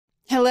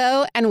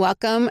Hello and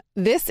welcome.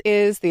 This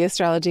is the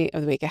Astrology of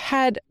the Week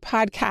Ahead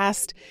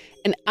podcast,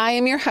 and I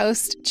am your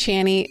host,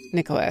 Chani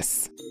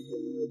Nicholas.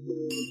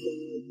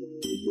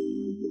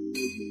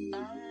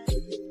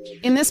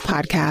 In this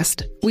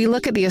podcast, we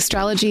look at the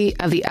astrology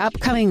of the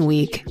upcoming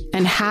week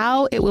and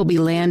how it will be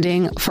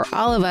landing for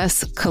all of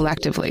us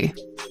collectively.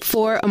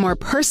 For a more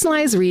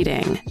personalized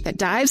reading that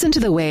dives into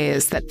the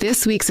ways that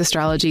this week's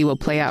astrology will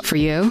play out for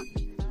you,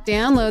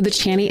 download the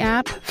Chani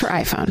app for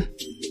iPhone.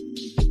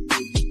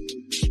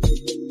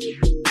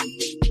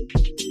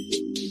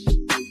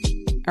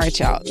 All right,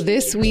 y'all.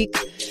 This week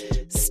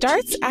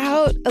starts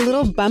out a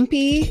little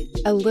bumpy,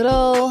 a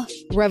little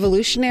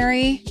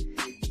revolutionary,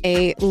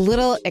 a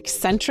little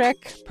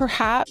eccentric,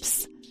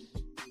 perhaps.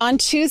 On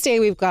Tuesday,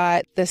 we've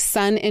got the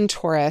Sun in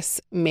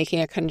Taurus making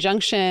a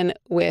conjunction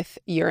with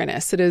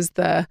Uranus. It is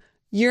the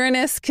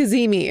Uranus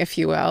Cazimi, if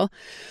you will,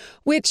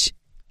 which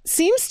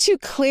seems to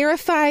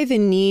clarify the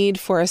need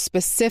for a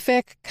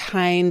specific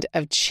kind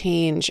of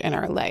change in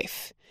our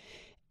life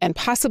and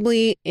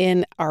possibly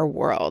in our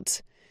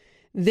world.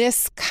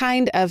 This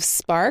kind of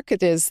spark,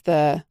 it is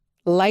the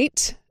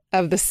light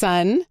of the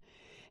sun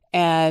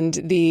and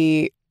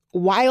the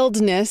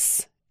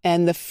wildness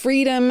and the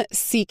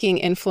freedom-seeking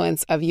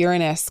influence of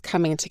Uranus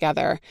coming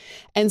together.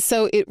 And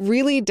so it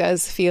really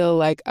does feel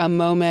like a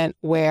moment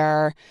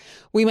where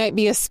we might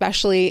be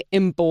especially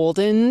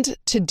emboldened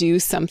to do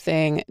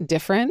something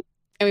different.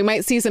 And we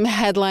might see some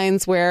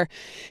headlines where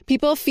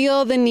people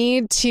feel the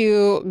need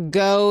to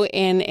go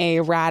in a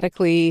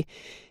radically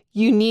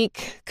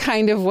unique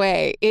kind of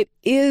way. It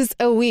is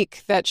a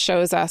week that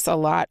shows us a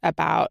lot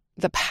about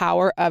the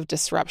power of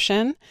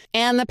disruption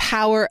and the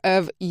power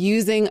of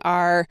using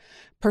our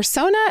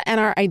persona and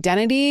our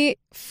identity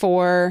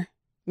for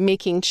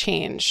making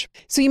change.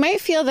 So you might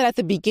feel that at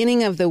the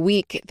beginning of the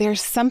week,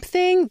 there's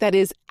something that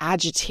is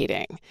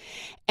agitating.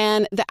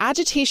 And the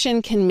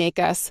agitation can make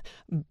us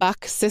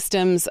buck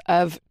systems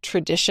of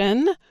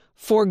tradition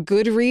for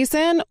good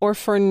reason or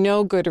for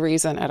no good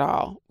reason at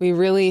all. We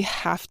really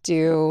have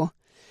to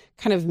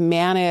kind of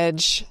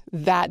manage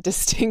that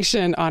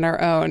distinction on our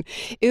own.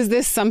 Is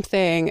this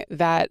something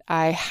that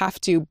I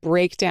have to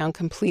break down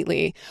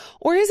completely?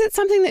 Or is it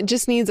something that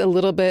just needs a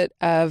little bit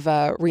of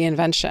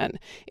reinvention?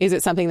 Is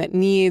it something that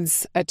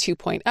needs a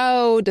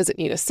 2.0? Does it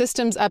need a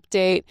systems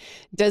update?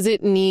 Does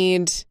it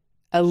need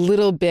a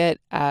little bit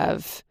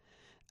of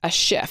a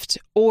shift?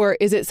 Or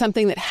is it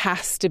something that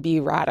has to be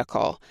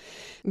radical?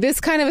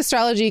 This kind of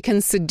astrology can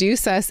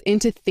seduce us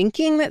into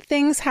thinking that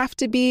things have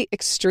to be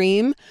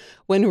extreme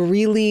when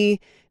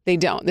really they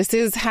don't. This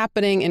is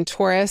happening in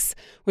Taurus,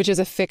 which is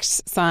a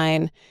fixed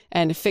sign,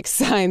 and fixed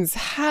signs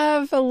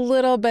have a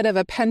little bit of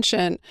a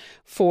penchant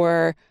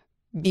for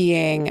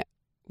being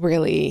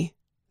really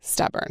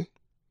stubborn.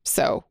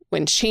 So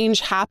when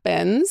change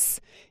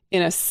happens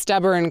in a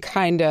stubborn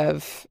kind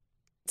of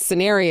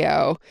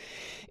scenario,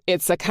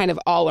 it's a kind of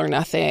all or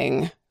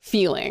nothing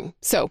feeling.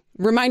 So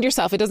remind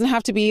yourself, it doesn't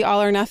have to be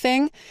all or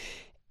nothing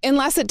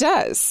unless it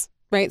does,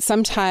 right?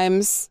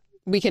 Sometimes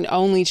we can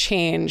only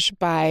change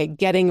by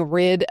getting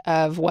rid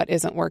of what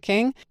isn't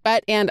working.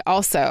 And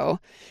also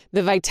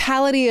the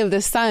vitality of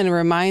the sun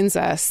reminds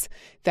us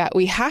that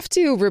we have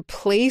to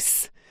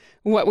replace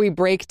what we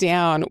break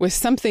down with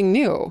something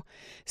new.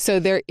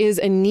 So there is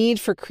a need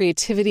for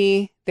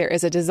creativity. There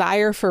is a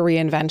desire for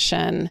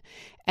reinvention.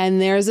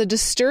 And there's a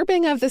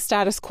disturbing of the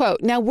status quo.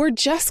 Now, we're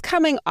just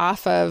coming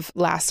off of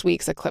last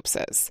week's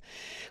eclipses.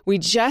 We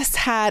just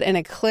had an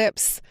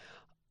eclipse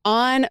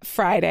on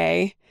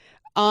Friday,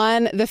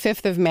 on the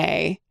 5th of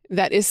May,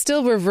 that is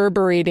still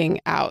reverberating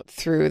out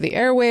through the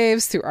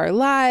airwaves, through our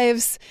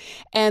lives.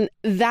 And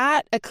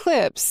that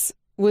eclipse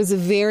was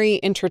very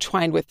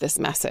intertwined with this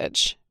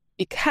message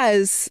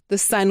because the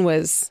sun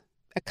was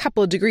a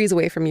couple of degrees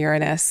away from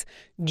Uranus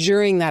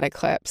during that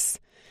eclipse.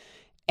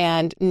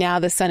 And now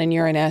the sun and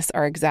Uranus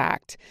are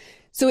exact.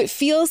 So it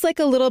feels like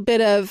a little bit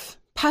of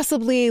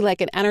possibly like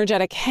an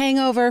energetic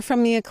hangover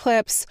from the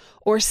eclipse,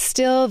 or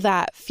still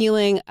that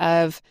feeling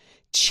of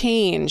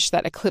change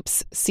that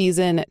eclipse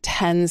season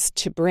tends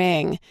to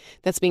bring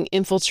that's being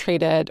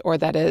infiltrated, or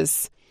that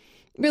is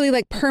really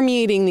like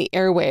permeating the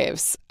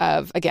airwaves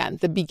of, again,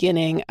 the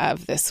beginning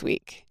of this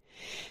week.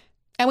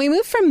 And we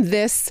move from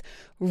this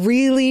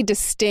really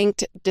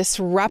distinct,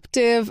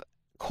 disruptive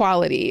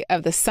quality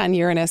of the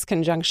Sun-Uranus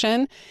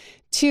conjunction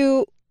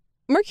to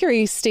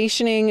Mercury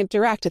stationing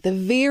direct at the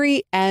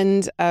very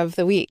end of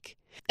the week.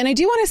 And I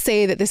do want to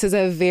say that this is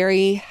a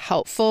very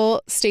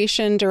helpful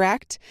station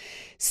direct.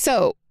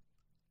 So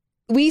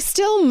we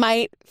still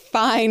might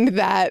find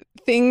that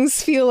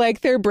things feel like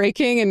they're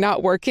breaking and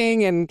not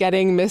working and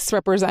getting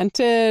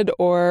misrepresented,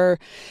 or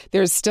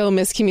there's still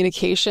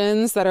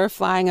miscommunications that are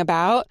flying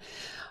about.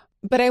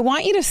 But I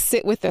want you to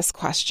sit with this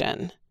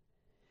question.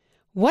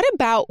 What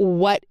about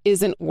what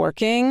isn't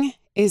working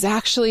is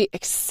actually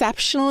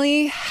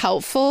exceptionally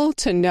helpful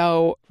to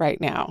know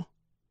right now?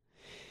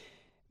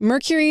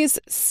 Mercury's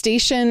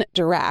station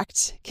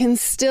direct can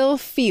still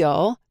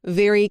feel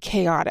very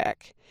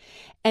chaotic.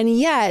 And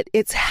yet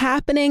it's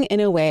happening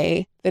in a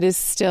way that is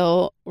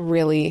still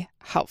really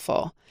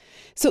helpful.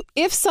 So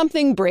if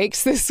something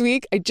breaks this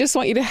week, I just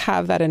want you to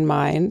have that in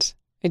mind.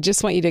 I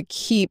just want you to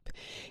keep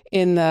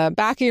in the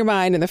back of your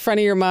mind, in the front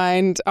of your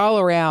mind, all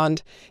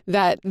around,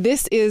 that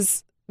this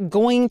is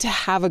going to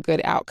have a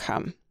good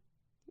outcome.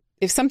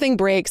 If something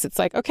breaks, it's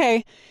like,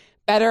 okay,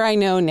 better I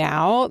know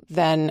now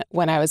than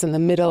when I was in the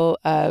middle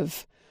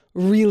of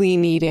really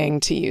needing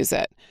to use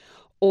it.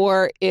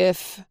 Or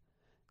if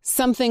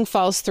something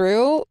falls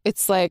through,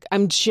 it's like,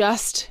 I'm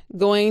just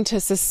going to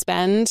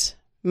suspend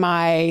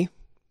my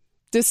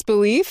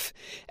disbelief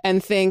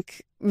and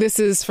think, this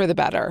is for the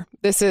better.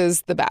 This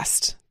is the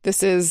best.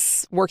 This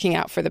is working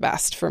out for the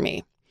best for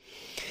me.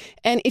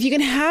 And if you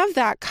can have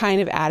that kind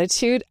of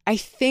attitude, I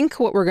think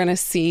what we're going to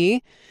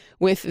see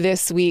with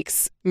this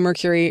week's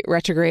Mercury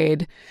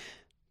retrograde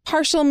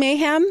partial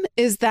mayhem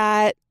is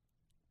that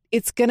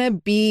it's going to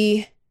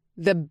be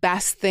the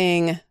best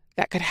thing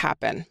that could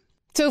happen.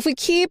 So if we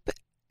keep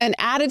an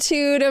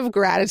attitude of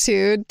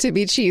gratitude, to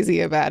be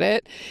cheesy about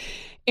it,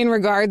 in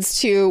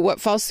regards to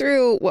what falls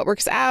through, what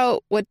works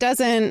out, what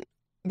doesn't,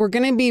 we're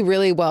going to be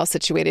really well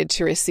situated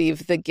to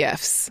receive the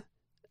gifts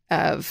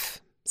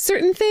of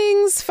certain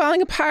things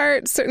falling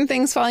apart, certain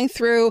things falling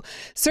through,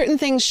 certain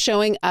things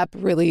showing up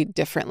really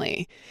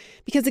differently.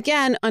 Because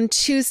again, on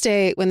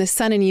Tuesday, when the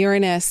Sun and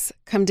Uranus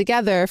come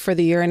together for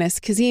the Uranus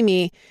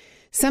Cazimi,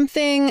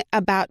 something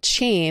about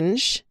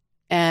change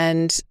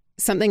and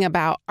something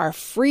about our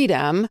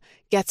freedom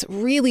gets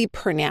really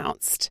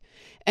pronounced.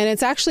 And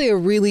it's actually a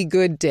really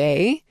good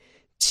day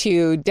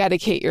to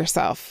dedicate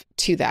yourself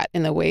to that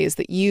in the ways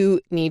that you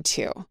need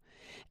to.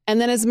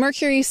 And then as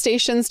Mercury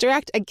stations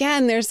direct,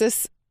 again, there's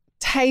this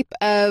type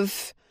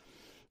of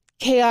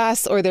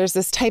chaos or there's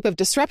this type of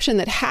disruption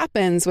that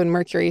happens when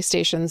Mercury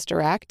stations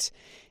direct,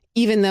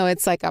 even though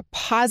it's like a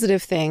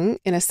positive thing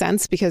in a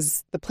sense,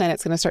 because the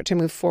planet's going to start to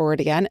move forward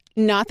again.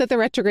 Not that the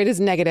retrograde is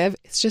negative.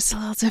 It's just a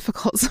little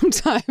difficult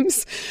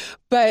sometimes,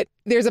 but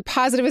there's a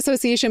positive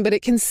association, but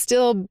it can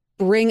still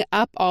bring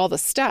up all the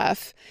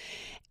stuff.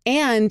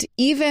 And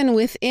even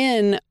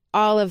within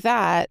all of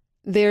that,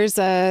 there's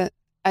a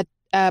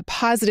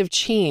positive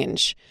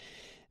change.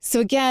 So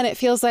again, it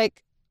feels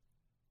like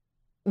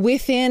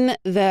within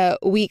the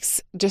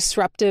week's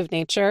disruptive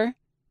nature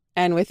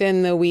and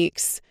within the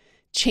week's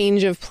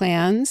change of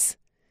plans,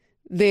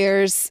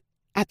 there's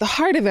at the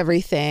heart of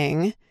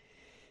everything,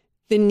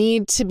 the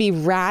need to be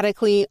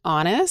radically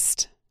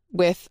honest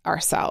with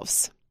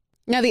ourselves.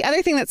 Now, the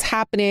other thing that's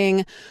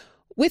happening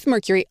with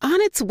Mercury on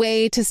its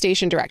way to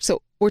station direct.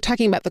 So we're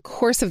talking about the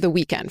course of the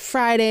weekend,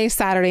 Friday,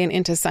 Saturday, and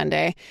into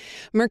Sunday.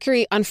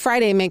 Mercury on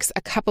Friday makes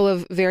a couple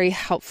of very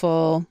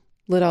helpful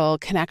little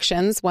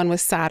connections, one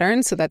with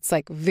Saturn, so that's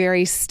like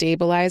very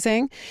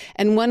stabilizing,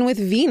 and one with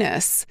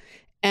Venus.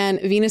 And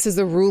Venus is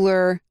the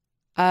ruler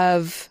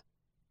of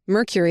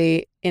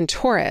Mercury in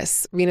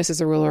Taurus. Venus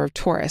is a ruler of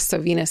Taurus. So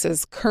Venus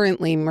is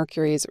currently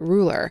Mercury's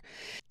ruler.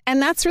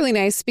 And that's really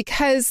nice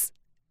because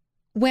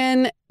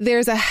when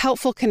there's a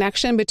helpful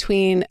connection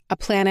between a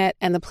planet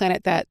and the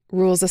planet that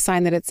rules the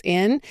sign that it's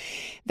in,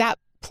 that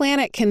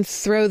planet can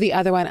throw the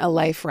other one a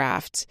life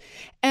raft.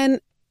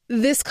 And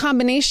this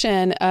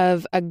combination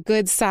of a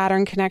good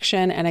Saturn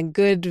connection and a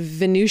good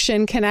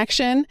Venusian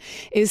connection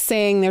is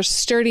saying there's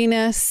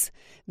sturdiness,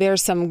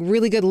 there's some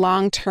really good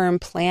long-term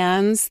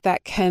plans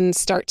that can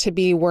start to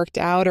be worked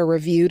out or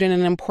reviewed in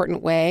an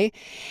important way.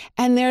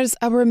 And there's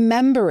a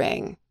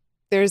remembering.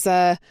 There's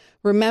a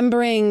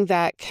remembering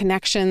that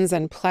connections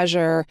and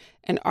pleasure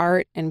and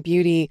art and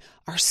beauty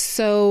are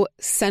so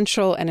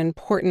central and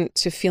important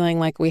to feeling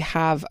like we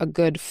have a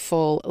good,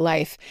 full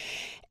life.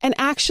 And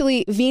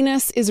actually,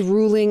 Venus is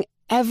ruling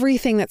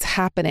everything that's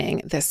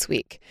happening this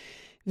week.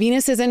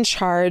 Venus is in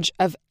charge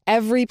of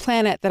every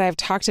planet that I've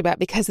talked about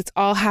because it's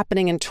all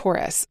happening in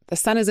Taurus. The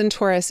Sun is in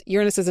Taurus,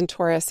 Uranus is in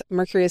Taurus,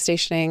 Mercury is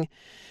stationing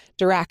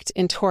direct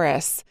in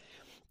Taurus.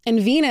 And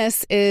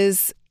Venus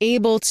is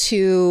able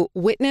to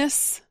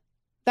witness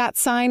that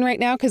sign right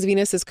now because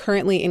Venus is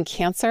currently in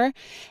Cancer.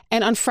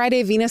 And on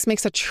Friday, Venus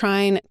makes a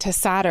trine to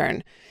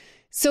Saturn.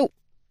 So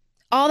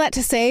all that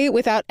to say,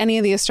 without any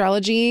of the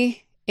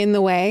astrology in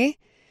the way,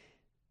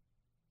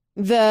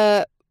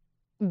 the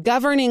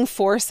governing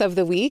force of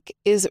the week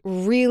is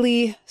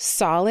really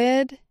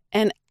solid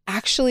and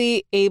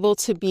actually able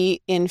to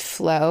be in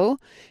flow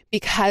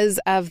because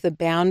of the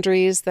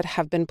boundaries that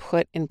have been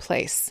put in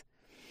place.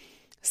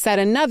 Said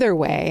another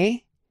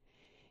way,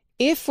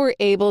 if we're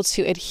able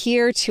to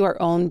adhere to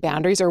our own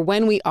boundaries, or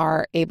when we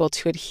are able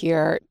to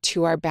adhere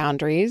to our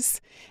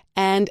boundaries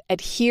and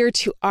adhere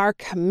to our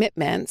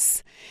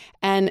commitments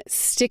and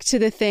stick to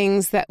the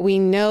things that we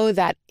know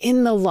that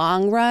in the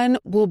long run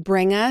will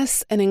bring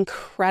us an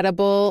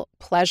incredible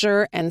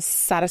pleasure and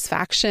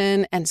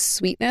satisfaction and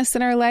sweetness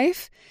in our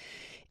life,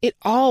 it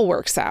all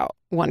works out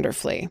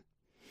wonderfully.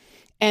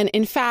 And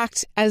in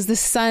fact, as the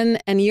Sun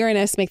and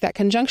Uranus make that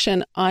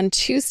conjunction on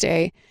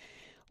Tuesday,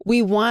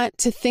 we want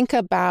to think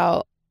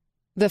about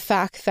the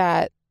fact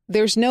that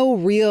there's no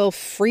real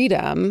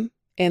freedom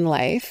in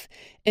life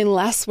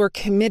unless we're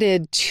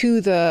committed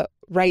to the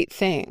right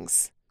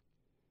things.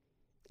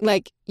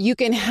 Like you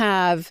can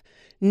have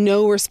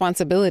no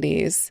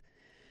responsibilities.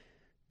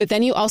 But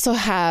then you also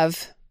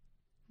have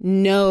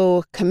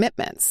no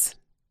commitments,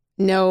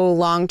 no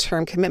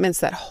long-term commitments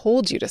that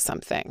hold you to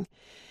something.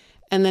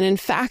 And then in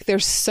fact,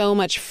 there's so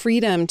much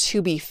freedom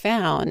to be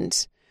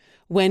found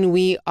when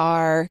we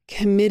are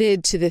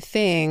committed to the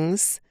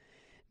things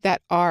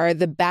that are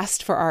the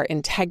best for our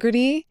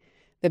integrity,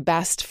 the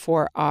best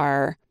for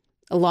our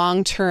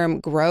long-term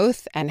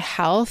growth and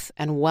health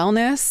and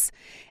wellness,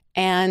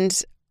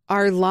 and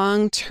our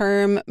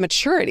long-term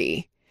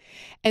maturity.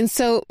 And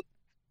so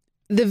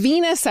the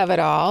Venus of it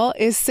all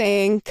is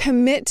saying,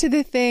 commit to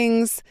the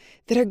things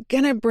that are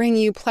going to bring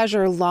you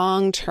pleasure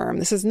long-term.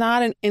 This is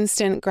not an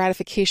instant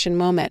gratification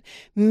moment.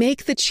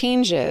 Make the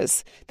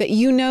changes that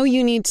you know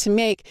you need to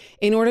make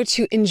in order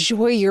to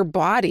enjoy your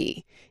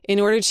body, in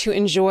order to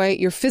enjoy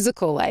your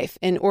physical life,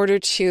 in order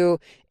to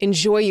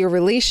enjoy your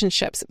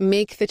relationships.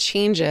 Make the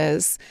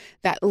changes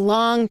that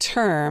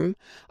long-term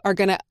are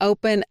going to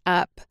open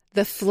up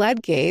the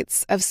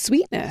floodgates of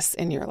sweetness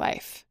in your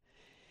life.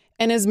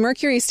 And as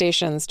Mercury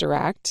stations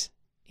direct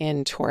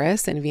in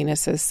Taurus and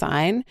Venus's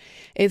sign,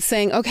 it's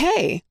saying,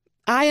 okay,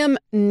 I am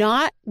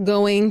not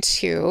going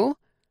to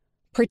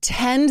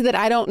pretend that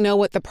I don't know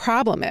what the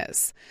problem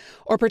is,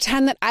 or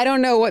pretend that I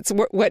don't know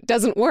what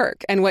doesn't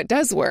work and what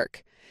does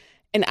work.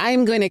 And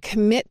I'm going to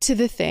commit to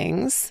the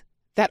things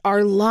that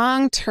are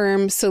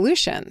long-term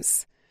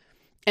solutions.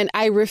 And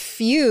I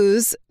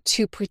refuse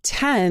to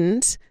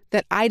pretend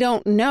that I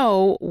don't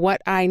know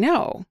what I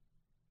know.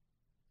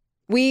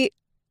 We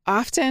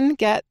often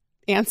get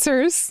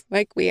answers,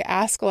 like we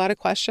ask a lot of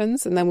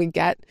questions and then we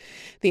get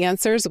the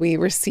answers, we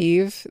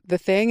receive the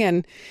thing.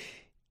 And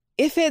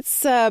if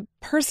it's a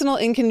personal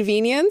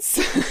inconvenience,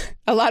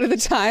 a lot of the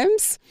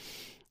times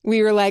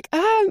we were like,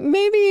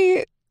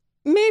 maybe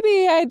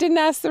I didn't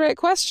ask the right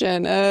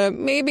question.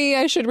 Maybe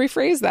I should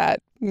rephrase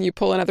that. You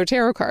pull another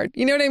tarot card.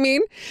 You know what I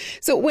mean?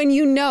 So when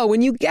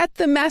you get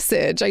the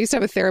message, I used to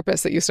have a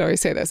therapist that used to always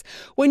say this,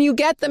 when you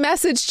get the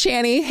message,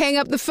 Channy, hang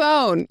up the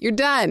phone. You're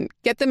done.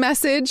 Get the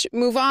message,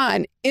 move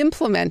on,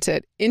 implement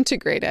it,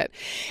 integrate it.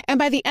 And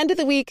by the end of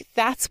the week,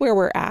 that's where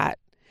we're at.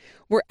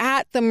 We're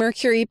at the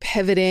Mercury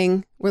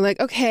pivoting. We're like,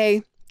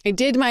 okay, I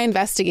did my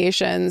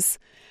investigations.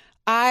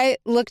 I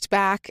looked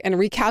back and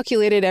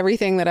recalculated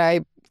everything that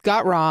I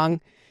got wrong.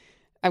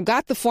 I've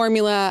got the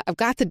formula. I've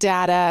got the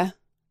data.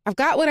 I've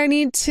got what I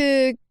need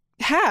to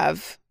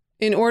have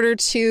in order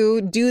to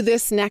do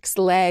this next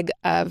leg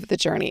of the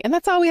journey. And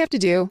that's all we have to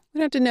do. We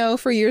don't have to know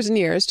for years and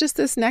years, just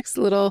this next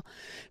little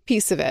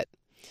piece of it.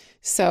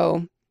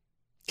 So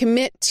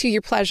commit to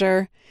your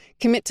pleasure,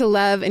 commit to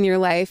love in your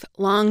life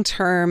long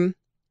term.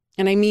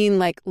 And I mean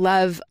like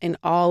love in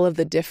all of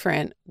the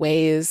different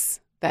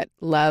ways that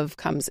love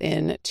comes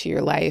in to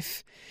your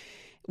life.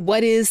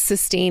 What is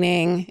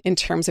sustaining in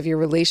terms of your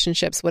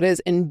relationships? What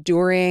is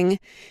enduring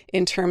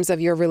in terms of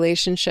your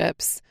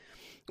relationships?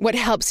 What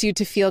helps you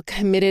to feel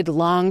committed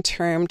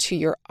long-term to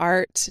your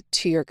art,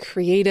 to your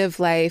creative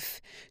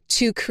life,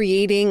 to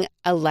creating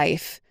a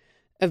life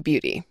of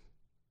beauty?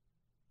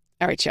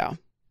 All right, y'all.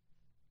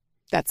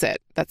 That's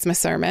it. That's my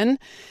sermon.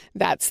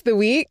 That's the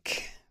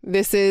week.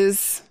 This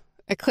is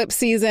eclipse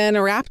season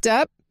wrapped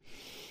up.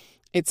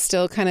 It's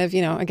still kind of,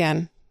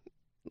 again,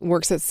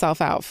 works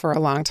itself out for a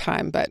long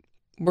time, but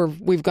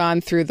we've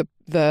gone through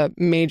the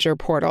major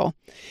portal.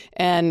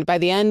 And by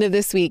the end of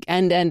this week,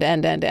 end,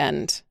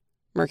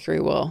 Mercury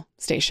will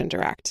station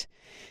direct.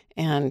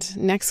 And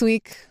next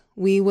week,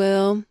 we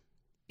will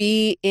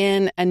be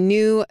in a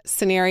new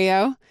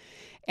scenario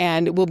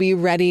and we'll be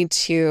ready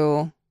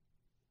to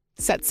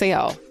set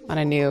sail on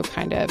a new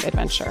kind of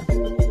adventure.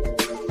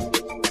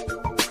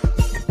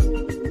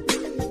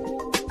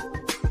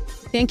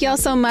 Thank you all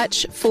so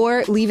much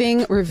for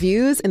leaving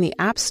reviews in the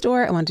App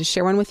Store. I wanted to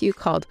share one with you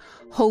called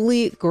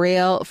Holy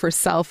Grail for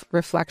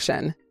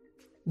Self-Reflection.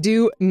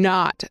 Do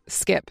not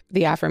skip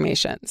the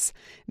affirmations.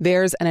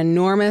 There's an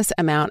enormous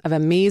amount of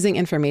amazing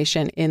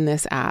information in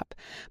this app,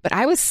 but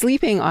I was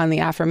sleeping on the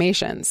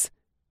affirmations.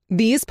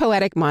 These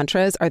poetic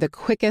mantras are the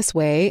quickest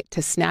way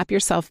to snap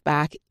yourself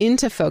back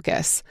into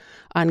focus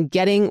on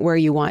getting where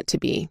you want to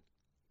be.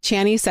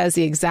 Channy says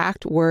the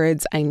exact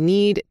words I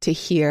need to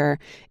hear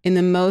in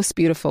the most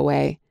beautiful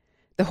way.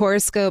 The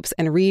horoscopes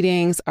and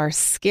readings are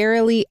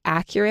scarily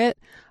accurate,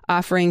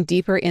 offering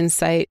deeper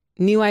insight,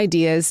 new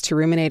ideas to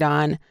ruminate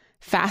on,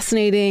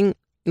 fascinating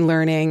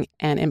learning,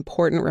 and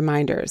important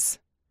reminders.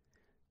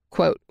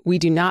 Quote, "We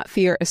do not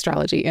fear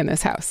astrology in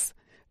this house."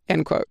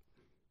 End quote.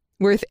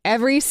 Worth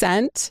every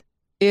cent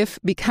if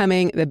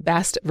becoming the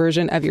best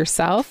version of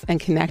yourself and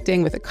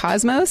connecting with the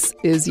cosmos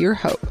is your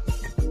hope.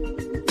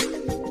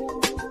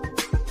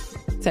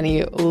 Sending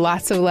you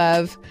lots of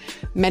love,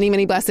 many,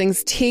 many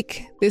blessings.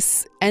 Take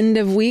this end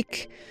of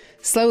week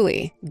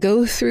slowly.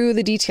 Go through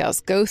the details.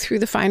 Go through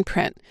the fine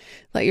print.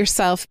 Let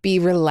yourself be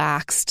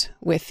relaxed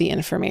with the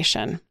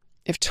information.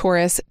 If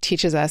Taurus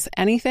teaches us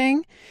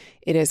anything,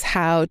 it is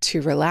how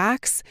to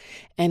relax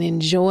and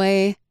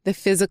enjoy the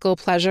physical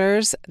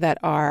pleasures that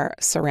are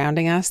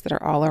surrounding us, that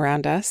are all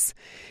around us.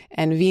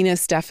 And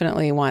Venus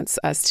definitely wants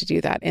us to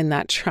do that. In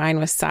that trine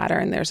with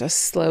Saturn, there's a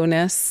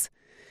slowness,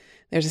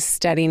 there's a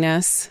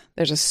steadiness,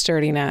 there's a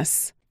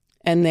sturdiness,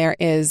 and there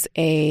is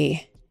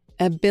a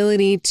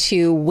ability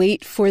to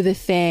wait for the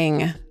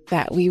thing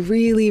that we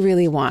really,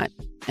 really want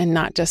and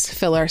not just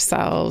fill our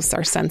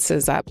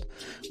senses up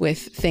with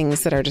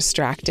things that are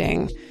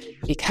distracting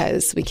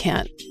because we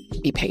can't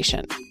be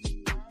patient.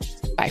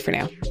 Bye for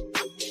now.